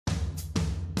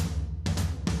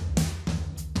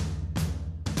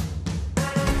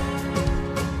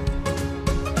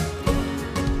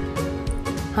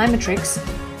Hi Matrix.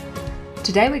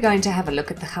 Today we're going to have a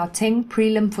look at the Gauteng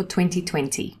Prelim for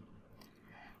 2020.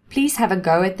 Please have a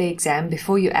go at the exam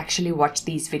before you actually watch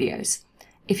these videos.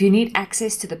 If you need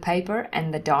access to the paper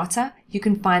and the data, you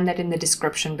can find that in the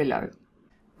description below.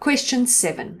 Question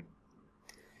 7.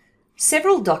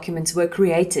 Several documents were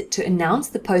created to announce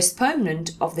the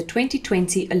postponement of the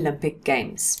 2020 Olympic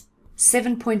Games.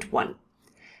 7.1.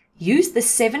 Use the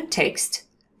 7 text,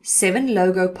 7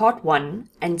 logo part 1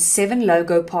 and 7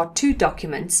 logo part 2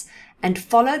 documents and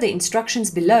follow the instructions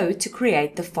below to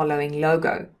create the following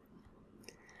logo.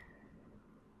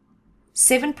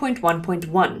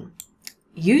 7.1.1.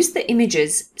 Use the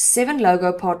images 7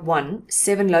 logo part 1,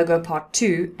 7 logo part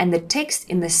 2 and the text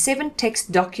in the 7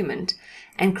 text document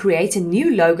and create a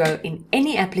new logo in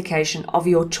any application of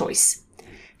your choice.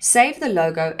 Save the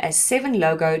logo as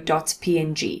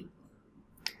 7logo.png.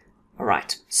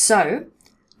 Alright, so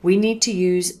we need to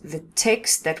use the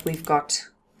text that we've got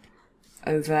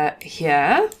over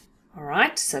here.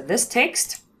 Alright, so this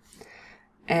text,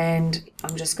 and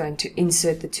I'm just going to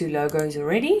insert the 2 logos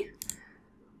already.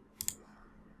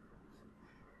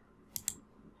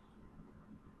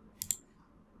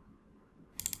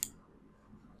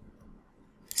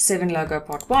 Seven logo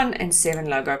part 1 and 7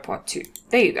 logo part 2.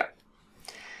 There you go.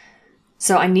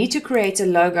 So I need to create a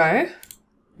logo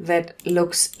that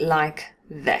looks like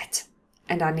that.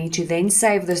 And I need to then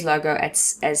save this logo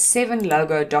as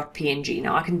 7logo.png.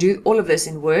 Now I can do all of this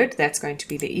in Word. That's going to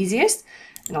be the easiest.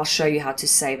 And I'll show you how to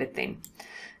save it then.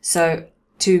 So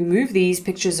to move these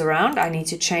pictures around, I need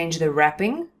to change the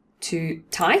wrapping to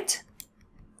tight.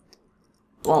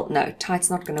 Well, no, tight's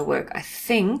not going to work. I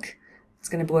think it's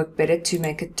going to work better to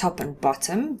make it top and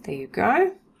bottom. There you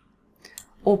go.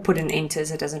 Or put an enter,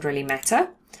 so it doesn't really matter.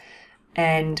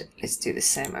 And let's do the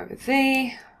same over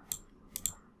there.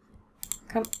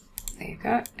 Come, there you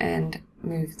go, and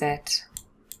move that.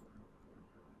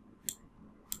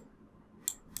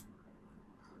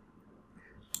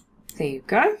 There you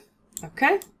go.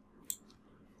 Okay.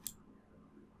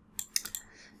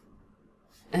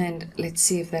 And let's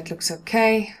see if that looks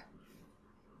okay.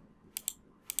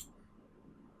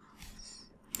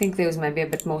 I think there was maybe a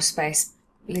bit more space.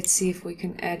 Let's see if we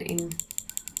can add in,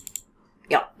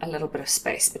 yeah, a little bit of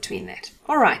space between that.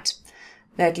 All right.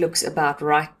 That looks about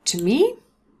right to me.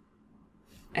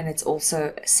 And it's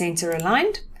also center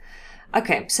aligned.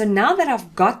 Okay, so now that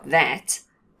I've got that,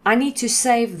 I need to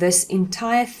save this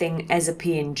entire thing as a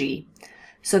PNG.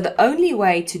 So the only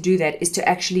way to do that is to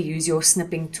actually use your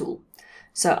snipping tool.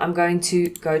 So I'm going to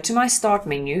go to my start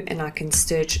menu and I can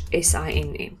search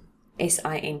SINP.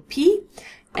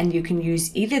 And you can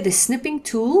use either the snipping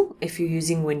tool if you're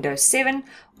using Windows 7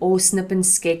 or snip and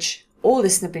sketch or the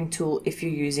snipping tool if you're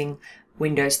using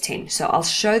Windows 10. So I'll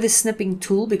show the snipping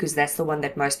tool because that's the one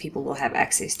that most people will have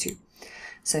access to.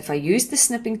 So if I use the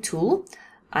snipping tool,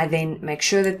 I then make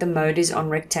sure that the mode is on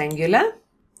rectangular,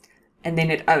 and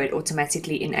then it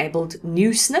automatically enabled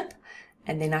new snip,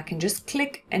 and then I can just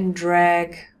click and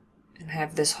drag and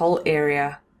have this whole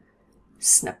area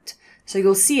snipped. So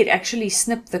you'll see it actually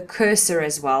snipped the cursor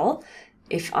as well.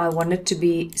 If I wanted to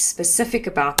be specific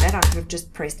about that, I could have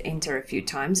just pressed enter a few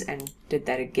times and did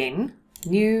that again.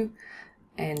 New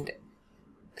and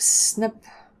snip.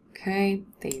 Okay,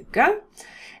 there you go.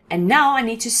 And now I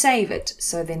need to save it.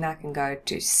 So then I can go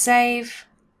to save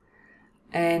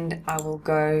and I will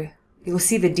go, you'll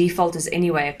see the default is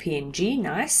anyway a PNG.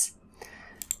 Nice.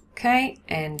 Okay,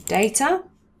 and data.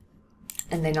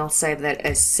 And then I'll save that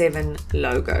as 7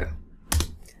 logo.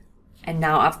 And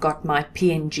now I've got my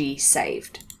PNG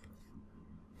saved.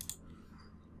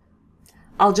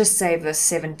 I'll just save this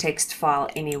 7 text file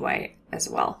anyway as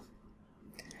well.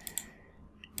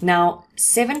 Now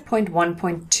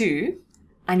 7.1.2,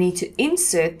 I need to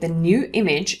insert the new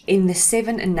image in the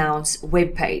 7 Announce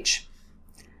web page.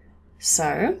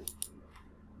 So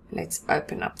let's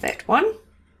open up that one.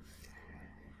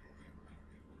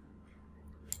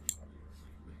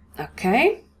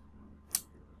 Okay.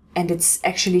 And it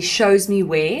actually shows me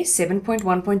where,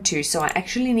 7.1.2. So I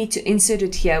actually need to insert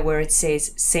it here where it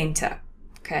says center.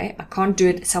 Okay, I can't do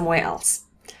it somewhere else.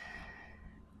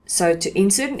 So to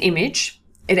insert an image,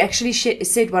 it actually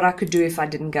said what I could do if I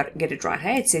didn't get it right.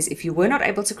 Hey, it says if you were not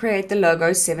able to create the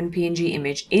logo 7 PNG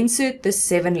image, insert the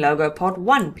 7 logo part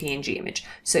 1 PNG image.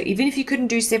 So even if you couldn't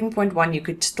do 7.1, you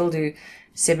could still do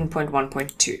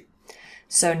 7.1.2.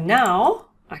 So now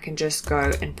I can just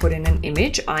go and put in an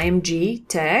image, img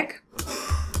tag,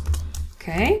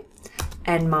 okay,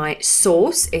 and my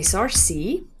source,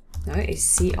 src,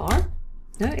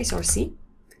 src,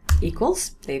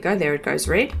 equals, there you go, there it goes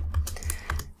red.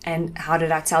 And how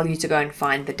did I tell you to go and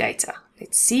find the data?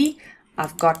 Let's see,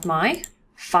 I've got my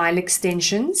file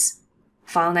extensions,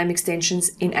 file name extensions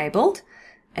enabled,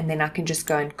 and then I can just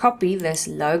go and copy this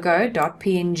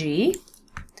logo.png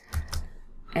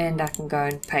and I can go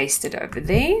and paste it over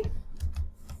there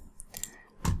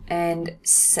and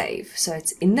save. So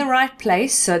it's in the right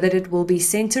place so that it will be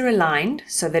center aligned,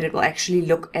 so that it will actually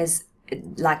look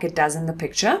like it does in the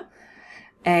picture.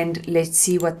 And let's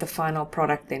see what the final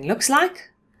product then looks like.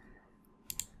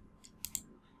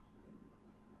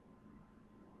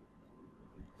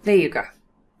 There you go.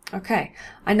 Okay,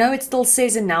 I know it still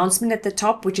says announcement at the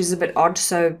top, which is a bit odd,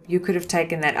 so you could have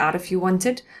taken that out if you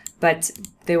wanted, but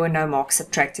there were no marks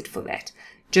subtracted for that.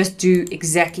 Just do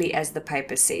exactly as the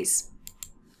paper says.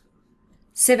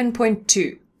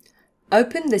 7.2.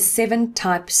 Open the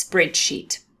 7-type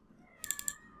spreadsheet.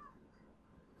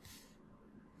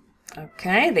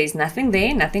 Okay, there's nothing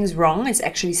there, nothing's wrong, it's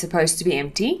actually supposed to be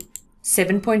empty.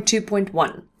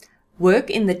 7.2.1. Work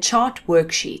in the chart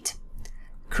worksheet.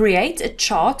 Create a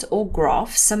chart or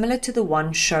graph similar to the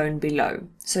one shown below.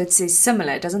 So it says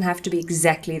similar, it doesn't have to be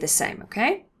exactly the same,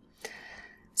 okay?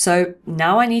 So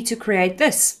now I need to create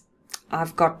this.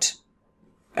 I've got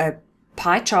a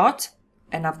pie chart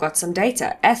and I've got some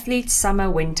data, athletes, summer,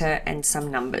 winter, and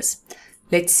some numbers.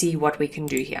 Let's see what we can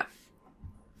do here.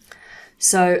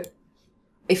 So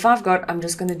if I'm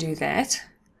just going to do that.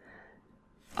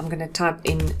 I'm going to type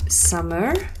in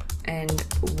summer and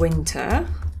winter.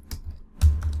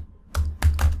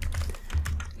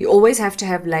 You always have to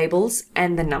have labels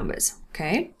and the numbers,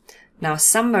 okay? Now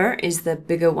summer is the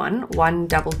bigger one,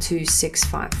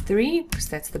 122653, because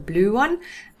that's the blue one,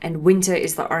 and winter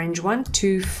is the orange one,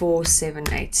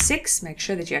 24786. Make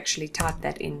sure that you actually type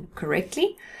that in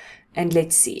correctly. And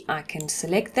let's see, I can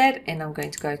select that and I'm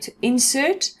going to go to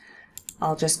insert.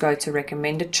 I'll just go to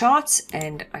recommended charts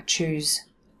and I choose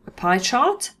a pie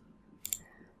chart.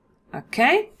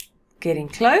 Okay, getting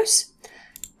close.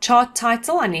 Chart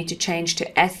title, I need to change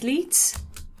to athletes.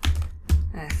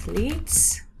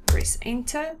 Athletes, press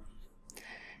enter.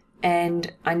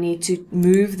 And I need to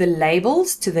move the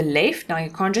labels to the left. Now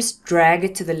you can't just drag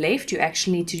it to the left. You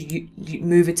actually need to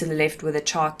move it to the left with the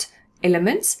chart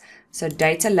elements. So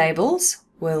data labels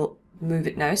will move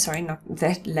it. No, sorry, not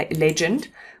that legend.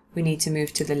 We need to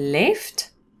move to the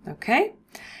left. Okay.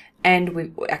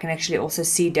 And I can actually also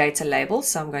see data labels.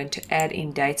 So I'm going to add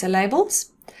in data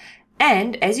labels.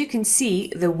 And as you can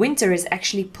see, the winter is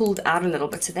actually pulled out a little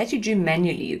bit. So that you do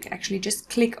manually. You can actually just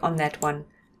click on that one.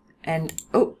 And,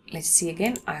 oh, let's see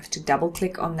again. I have to double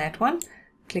click on that one.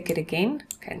 Click it again.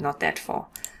 Okay, not that far.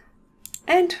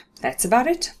 And that's about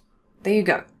it. There you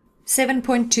go.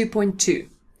 7.2.2.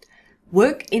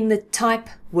 Work in the type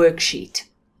worksheet.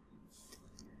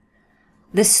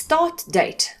 The start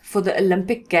date for the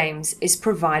Olympic Games is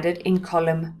provided in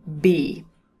column B.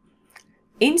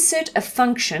 Insert a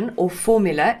function or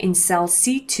formula in cell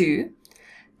C2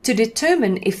 to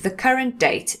determine if the current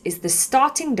date is the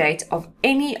starting date of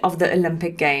any of the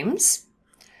Olympic Games,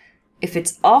 if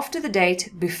it's after the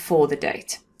date, before the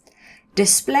date.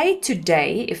 Display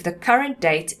today if the current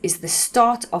date is the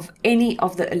start of any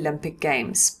of the Olympic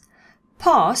Games.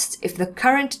 Past if the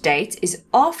current date is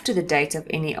after the date of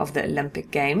any of the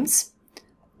Olympic Games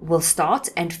will start,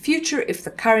 and future if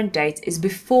the current date is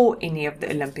before any of the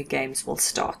Olympic Games will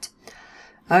start.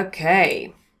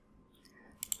 Okay.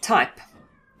 Type.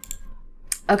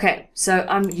 Okay, so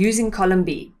I'm using column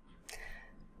B.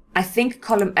 I think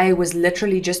column A was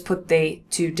literally just put there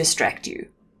to distract you.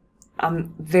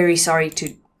 I'm very sorry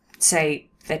to say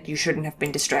that you shouldn't have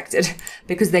been distracted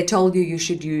because they told you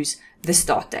should use the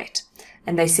start date.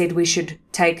 And they said we should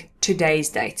take today's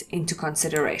date into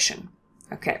consideration.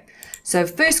 Okay, so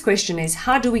first question is,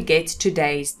 how do we get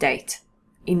today's date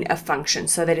in a function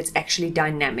so that it's actually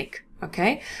dynamic?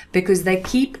 Okay, because they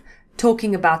keep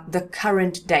talking about the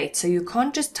current date. So you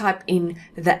can't just type in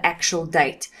the actual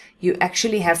date. You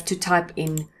actually have to type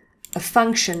in a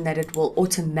function that it will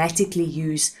automatically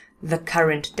use the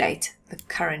current date. The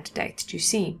current date, do you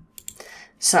see?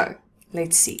 So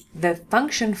let's see. The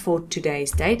function for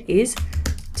today's date is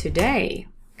today.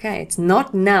 Okay, it's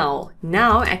not now.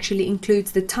 Now actually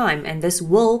includes the time, and this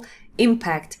will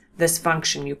impact this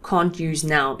function. You can't use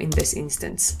now in this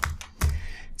instance.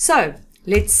 So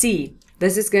let's see.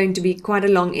 This is going to be quite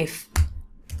a long if.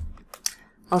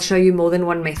 I'll show you more than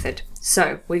one method.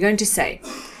 So we're going to say,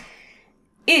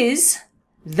 is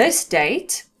this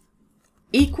date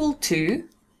equal to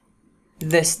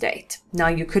this date? Now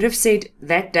you could have said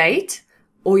that date,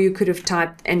 or you could have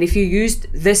typed, and if you used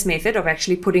this method of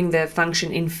actually putting the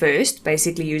function in first,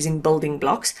 basically using building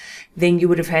blocks, then you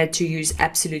would have had to use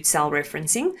absolute cell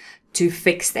referencing to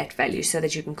fix that value so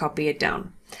that you can copy it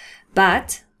down.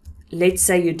 But let's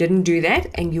say you didn't do that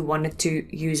and you wanted to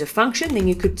use a function, then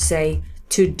you could say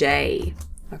today.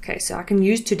 Okay, so I can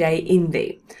use today in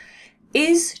there.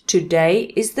 Is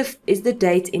today, is the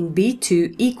date in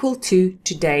B2 equal to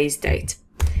today's date?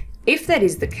 If that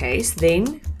is the case,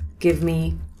 then give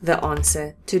me the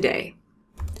answer today.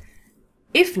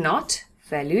 If not,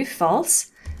 value if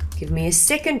false, give me a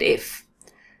second if.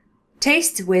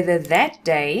 Test whether that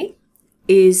day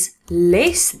is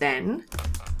less than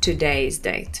today's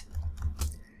date.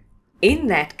 In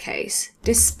that case,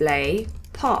 display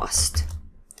past.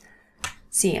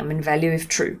 See, I'm in value if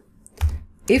true.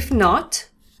 If not,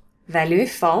 value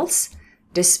if false,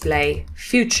 display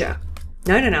future.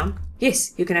 No.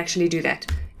 Yes, you can actually do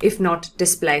that. If not,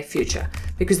 display future,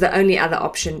 because the only other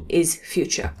option is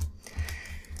future.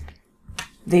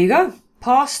 There you go.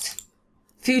 Past,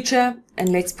 future, and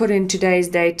let's put in today's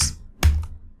date.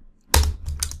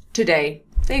 Today.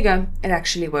 There you go. It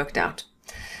actually worked out.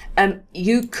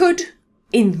 You could,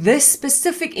 in this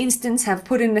specific instance, have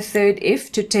put in a third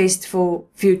if to test for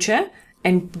future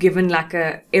and given like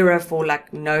a error for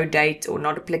like no date or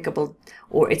not applicable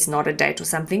or it's not a date or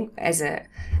something as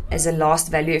a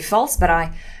last value if false.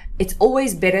 But it's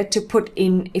always better to put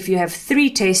in, if you have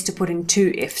 3 tests, to put in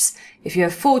 2 ifs. If you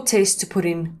have 4 tests, to put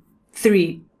in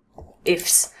 3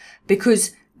 ifs,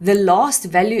 because the last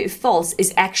value if false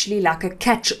is actually like a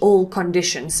catch-all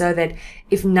condition, so that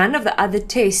if none of the other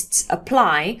tests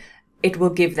apply, it will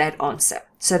give that answer.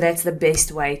 So that's the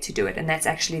best way to do it, and that's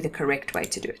actually the correct way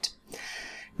to do it.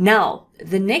 Now,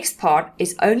 the next part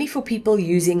is only for people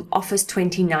using Office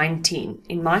 2019.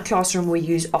 In my classroom, we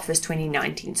use Office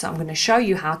 2019. So I'm going to show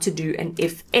you how to do an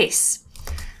if-else,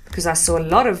 because I saw a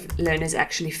lot of learners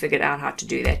actually figured out how to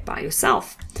do that by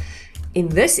yourself. In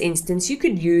this instance, you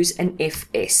could use an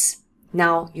if-else.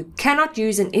 Now, you cannot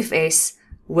use an if-else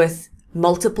with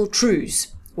multiple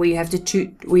trues, where you have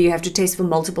to test for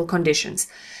multiple conditions.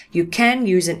 You can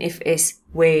use an if-else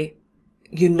where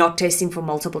you're not testing for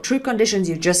multiple true conditions,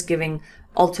 you're just giving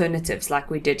alternatives like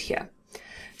we did here.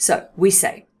 So we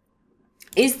say,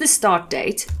 is the start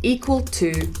date equal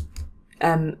to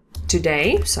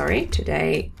today,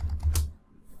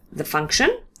 the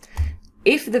function?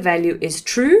 If the value is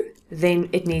true, then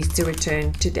it needs to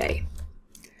return today.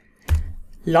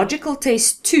 Logical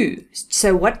test 2.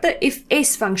 So what the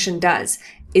if-else function does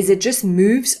is it just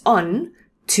moves on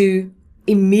to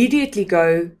immediately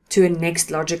go to a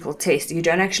next logical test. You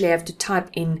don't actually have to type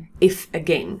in if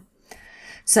again.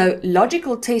 So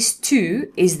logical test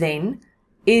 2 is then,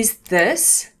 if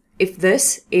this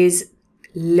is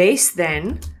less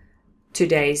than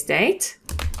today's date,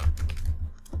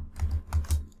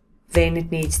 then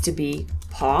it needs to be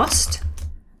past.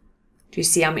 Do you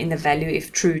see I'm in the value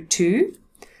if true 2,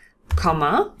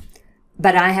 comma,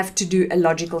 but I have to do a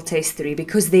logical test 3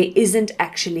 because there isn't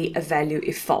actually a value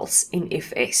if false in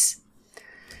if-else.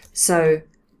 So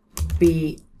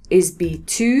is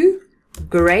B2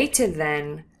 greater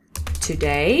than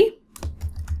today,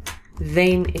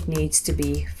 then it needs to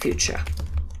be future.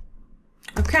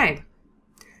 Okay.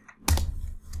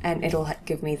 And it'll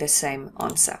give me the same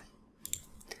answer.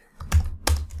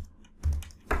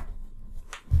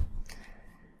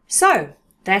 So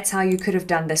that's how you could have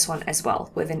done this one as well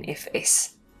with an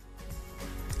if-else.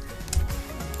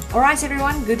 Alright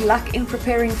everyone, good luck in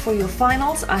preparing for your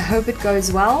finals. I hope it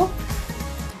goes well.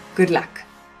 Good luck.